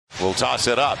Will toss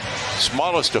it up.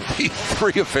 Smallest of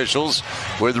three officials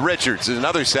with Richards.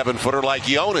 Another 7-footer like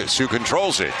Jonas who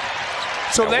controls it.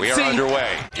 So and we are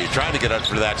underway. You're trying to get up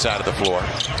to that side of the floor.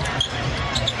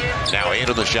 Now 8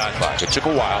 on the shot clock. It took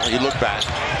a while. He looked back.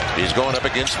 He's going up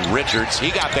against Richards.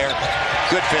 He got there.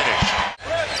 Good finish.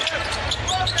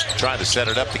 Trying to set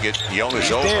it up to get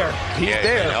Jonas over. He's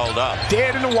there. Held up.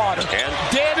 Dead in the water. And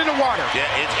dead in the water. Yeah,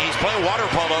 he's playing water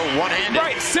polo one-handed.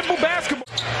 Right, simple basketball.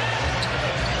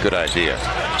 Good idea.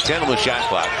 10 on the shot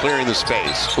clock, clearing the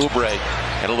space. Oubre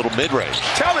and a little mid-range.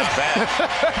 Tell him.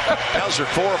 Pels are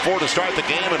 4-4 to start the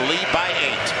game and lead by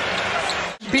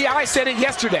 8. B.I. said it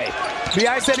yesterday.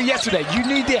 You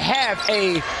need to have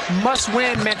a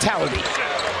must-win mentality.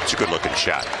 It's a good-looking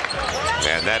shot.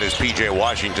 And that is P.J.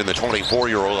 Washington, the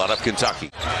 24-year-old out of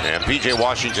Kentucky. And P.J.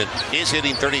 Washington is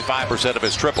hitting 35% of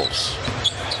his triples.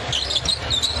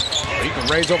 He can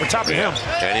raise over top of him.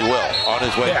 And he will. On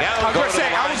his way down.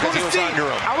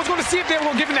 I was going to see if they were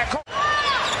going to give him that call.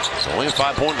 It's only a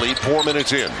 5-point lead, 4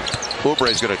 minutes in.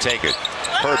 Oubre's going to take it.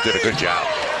 Herb did a good job.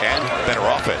 And better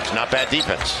offense, not bad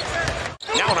defense.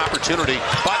 Now an opportunity,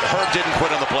 but Herb didn't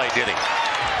quit on the play, did he?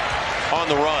 On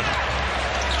the run.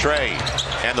 Trey.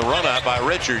 And the run out by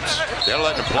Richards. They're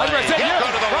letting him play. Go to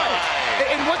the line.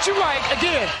 And what you like,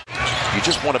 again. You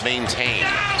just want to maintain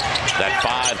that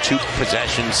 5, 2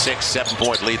 possession, 6,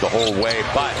 7-point lead the whole way,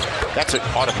 but that's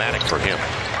automatic for him.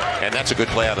 And that's a good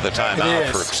play out of the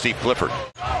timeout for Steve Clifford.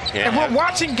 And we're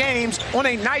watching games on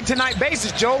a night-to-night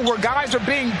basis, Joe, where guys are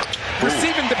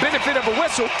receiving the benefit of a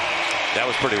whistle. That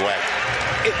was pretty wet.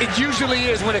 It usually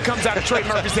is when it comes out of Trey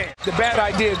Murphy's hand. The bad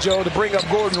idea, Joe, to bring up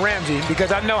Gordon Ramsay,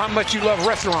 because I know how much you love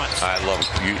restaurants. I love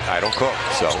you. I don't cook,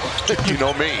 so you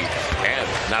know me. And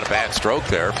not a bad stroke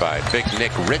there by Big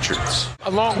Nick Richards.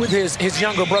 Along with his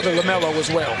younger brother, LaMelo, as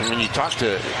well. When you talk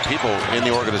to people in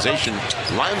the organization,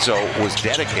 Lonzo was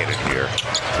dedicated here.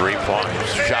 3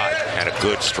 points, shot, and a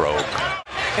good stroke.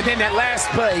 And then that last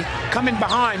play coming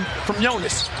behind from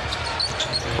Jonas.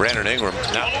 Brandon Ingram.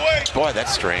 Now, boy,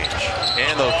 that's strange.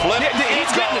 And the flip.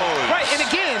 He's getting it. Right, and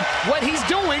again, what he's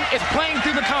doing is playing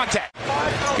through the contact.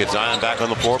 Get Zion back on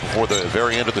the floor before the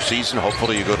very end of the season.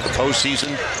 Hopefully you go to the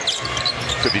postseason.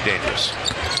 Could be dangerous.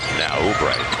 Now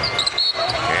Oubre.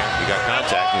 And he got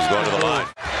contact and he's going to the line.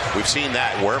 We've seen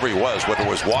that wherever he was, whether it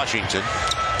was Washington,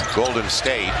 Golden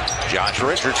State, Josh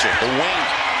Richardson, the wing.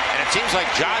 Seems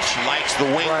like Josh likes the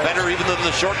wing better even than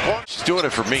the short corner. He's doing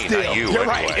it for me, not you. You're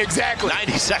anyway. Right, exactly.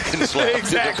 90 seconds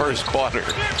left in the first quarter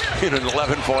in an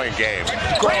 11-point game.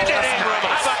 Brandon Ingram,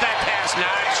 how about that pass,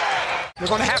 Nige? They're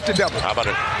going to have to double. How about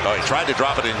it? Oh, he tried to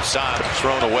drop it inside,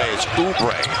 thrown away. It's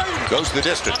Oubre. Goes the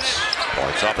distance.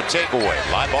 Points off a takeaway.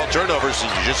 Live ball turnovers,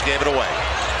 and you just gave it away.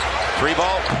 3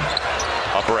 ball,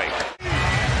 a break.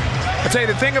 I'll tell you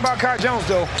the thing about Kai Jones,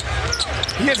 though,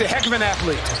 he is a heck of an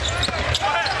athlete.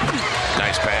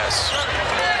 Nice pass.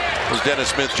 It was Dennis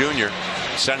Smith Jr.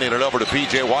 sending it over to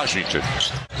P.J. Washington.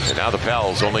 And now the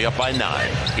Pels only up by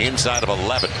 9. Inside of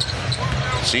 11.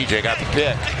 C.J. got the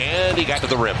pick, and he got to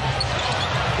the rim.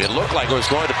 It looked like it was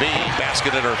going to be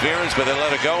basket interference, but they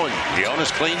let it go, and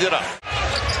Jonas cleaned it up.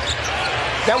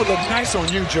 That would look nice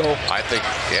on you, Joe. I think,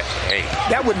 hey.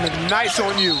 That would look nice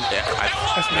on you.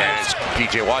 That's nice. It's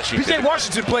P.J. Washington. P.J.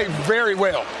 Washington played very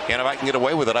well. And if I can get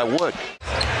away with it, I would.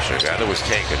 Chicago was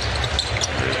taken.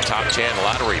 Top 10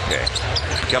 lottery pick.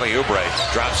 Kelly Oubre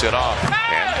drops it off.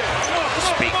 And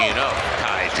speaking of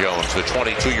Kai Jones, the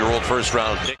 22-year-old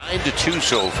first-round pick. 9-2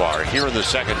 so far here in the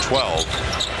second 12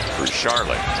 for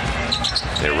Charlotte.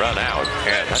 They run out,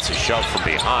 and that's a shove from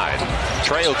behind.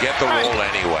 Trey will get the roll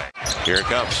anyway. Here it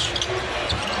comes.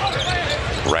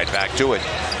 Right back to it.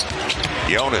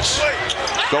 Jonas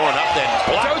going up, then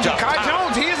blocked up. Kai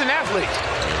Jones, he is an athlete.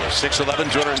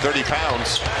 6'11", 230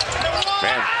 pounds.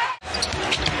 Man.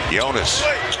 Jonas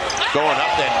going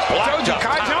up, then blocked up.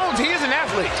 Kai Jones, he is an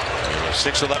athlete.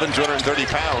 6'11", 230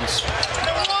 pounds.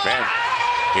 Man,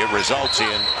 it results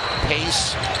in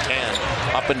pace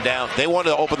and up and down. They want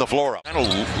to open the floor up. Kind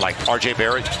of like R.J.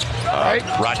 Barrett,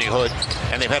 Rodney Hood,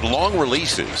 and they've had long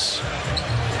releases.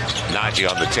 Najee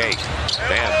on the take.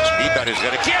 Man, he bet he's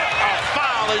going to get a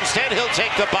foul. Instead, he'll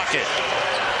take the bucket.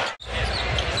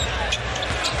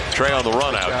 Trey on the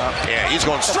run out. Yeah, he's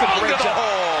going strong to the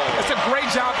hole. That's a great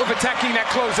job of attacking that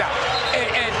closeout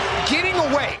and getting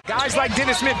away. Guys like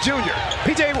Dennis Smith Jr.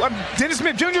 Dennis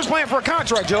Smith Jr. is playing for a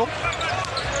contract, Joe.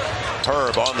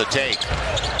 Herb on the take,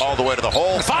 all the way to the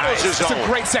hole. Follows his own. That's a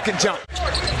great second jump.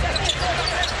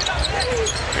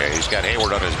 Yeah, he's got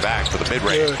Hayward on his back for the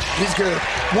mid-range. He's good.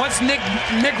 Once Nick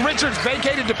Richards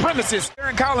vacated the premises,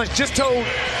 Aaron Collins just told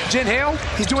Jen Hale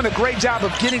he's doing a great job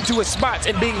of getting to his spots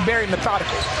and being very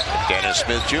methodical. Dennis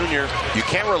Smith Jr., you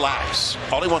can't relax.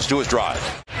 All he wants to do is drive.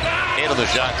 8 on the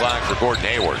shot clock for Gordon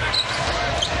Hayward.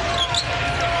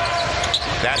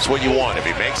 That's what you want. If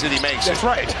he makes it, he makes it. That's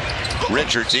right.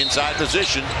 Richards inside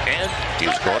position, and he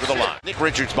was going to the line. Nick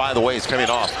Richards, by the way, is coming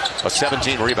off a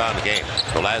 17-rebound game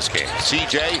the last game.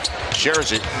 CJ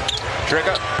shares it.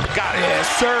 Trigger, got it. Yes,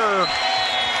 sir.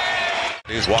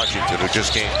 Here's Washington, who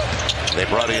just came. They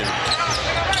brought in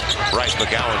Bryce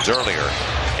McGowan's earlier.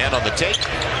 And on the take,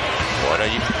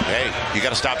 hey, you got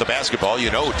to stop the basketball. You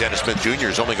know Dennis Smith Jr.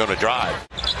 is only going to drive.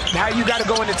 Now you got to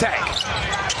go in the tank.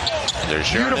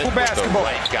 There's beautiful basketball.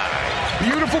 Right guy.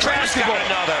 Beautiful basketball.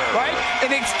 Another. Right?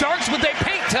 And it starts with a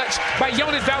paint touch by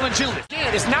Jonas Valanciunas.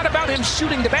 Again, it's not about him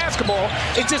shooting the basketball.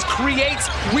 It just creates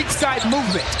weak side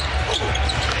movement.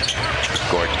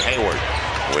 Gordon Hayward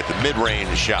with the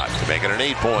mid-range shot to make it an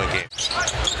 8-point game.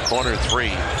 Corner 3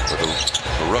 for the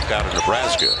rook out of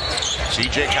Nebraska.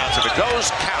 CJ counts if it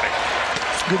goes, count it.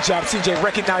 Good job, CJ,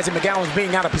 recognizing McGowan's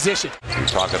being out of position. We're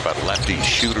talking about lefty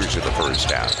shooters in the first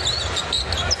half.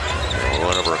 We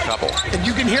went over a couple. And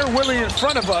you can hear Willie in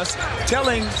front of us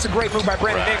telling, it's a great move by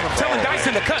Brandon Ingram, telling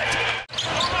Dyson to cut.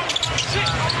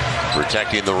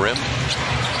 Protecting the rim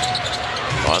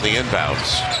on the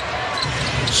inbounds.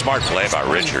 Smart play by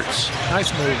Richards.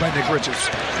 Nice move by Nick Richards.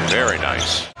 Very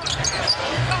nice.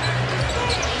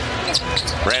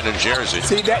 Brandon shares it.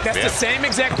 See, that's the same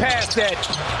exact pass that...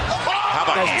 How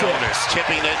about Jonas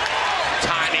tipping it,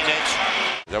 timing it?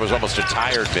 That was almost a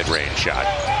tired mid-range shot.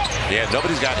 Yeah,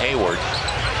 nobody's got Hayward.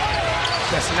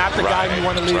 That's not the guy you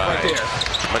want to leave right there.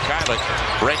 McCulloch,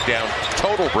 breakdown,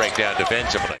 total breakdown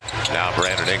defensively. Now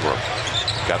Brandon Ingram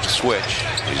got the switch.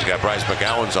 He's got Bryce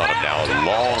McGowan's on him now, a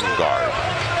long guard.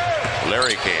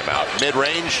 Larry came out,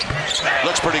 mid-range,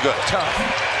 looks pretty good. Tough.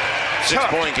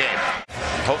 6-point game.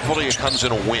 Hopefully it comes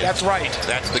in a win. That's right.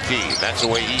 That's the key. That's the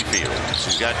way he feels.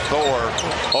 He's got Thor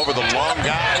over the long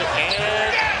guy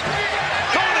and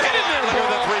going to hit there for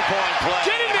the 3-point play.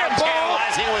 Get in there, ball. How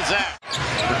tantalizing was that?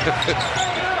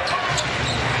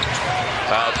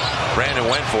 Brandon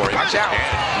went for it. Watch out.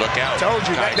 And look out. I told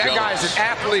you, that guy is an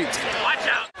athlete. Watch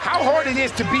out. How hard it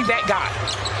is to be that guy.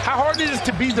 How hard it is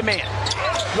to be the man.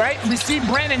 Right? We see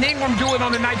Brandon Ingram do it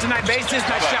on a night-to-night basis.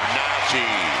 Nice shot.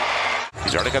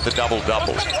 He's already got the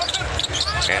double-double.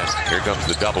 And here comes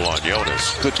the double on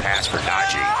Jonas. Good pass for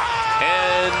Najee.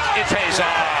 And it pays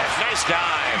off. Nice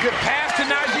dive. Good pass to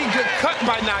Najee. Good cut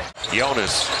by Najee.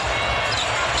 Jonas.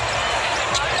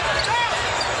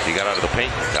 He got out of the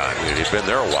paint in time. He'd been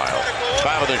there a while.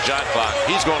 5 on the shot clock.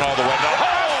 He's going all the way down.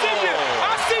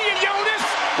 I see you, Jonas.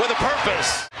 With a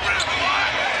purpose.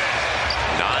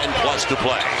 9+ to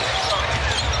play.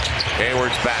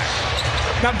 Hayward's back.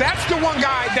 Now that's the one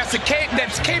guy that's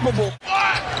capable.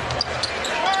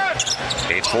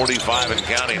 8:45 and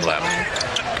counting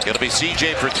left. It'll be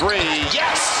CJ for 3.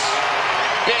 Yes!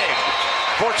 Big.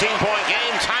 14-point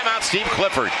game. Timeout, Steve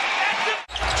Clifford.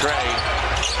 Trey.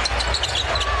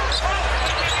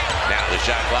 Now the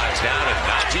shot clock's down and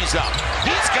Najee's up.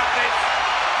 He's got it.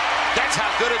 That's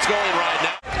how good it's going right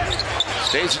now.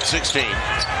 Stays at 16.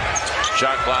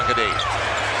 Shot clock at 8.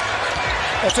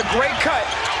 That's a great cut.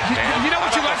 You know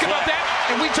what you like about that?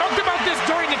 And we talked about this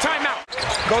during the timeout.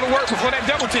 Go to work before that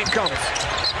double team comes.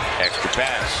 Extra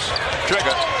pass.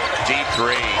 Trigger. Deep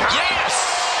 3. Yes!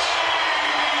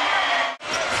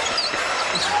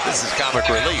 This is comic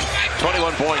relief.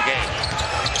 21-point game.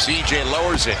 CJ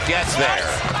lowers it. Gets there.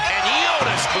 And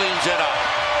Jonas cleans it up.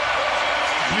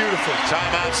 Beautiful.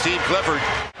 Timeout, Steve Clifford.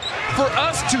 For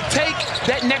us to take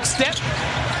that next step,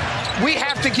 we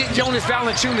have to get Jonas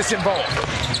Valanciunas involved.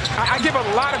 I give a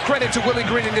lot of credit to Willie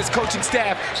Green and his coaching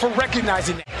staff for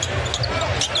recognizing that.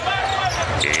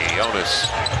 Jonas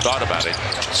thought about it.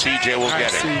 CJ will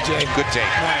get it. CJ. Good take.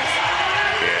 Nice.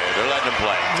 Yeah, they're letting him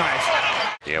play. Nice.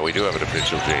 Yeah, we do have an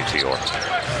official JT or.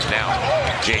 Now,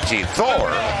 JT Thor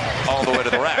all the way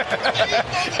to the rack.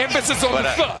 Emphasis on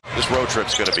the thought. This road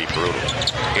trip's going to be brutal.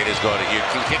 It is going to. You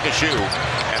can kick a shoe,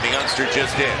 and the youngster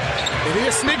just did. It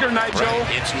is sneaker night, Joe.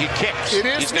 He kicks. It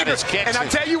is He's sneaker. Got his kicks. And I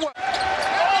tell you what.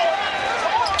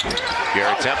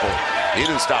 Garrett Temple, he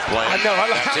didn't stop playing. I know. I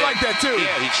like that too.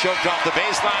 Yeah, he choked off the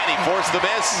baseline. He forced the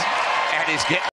miss, and he's getting.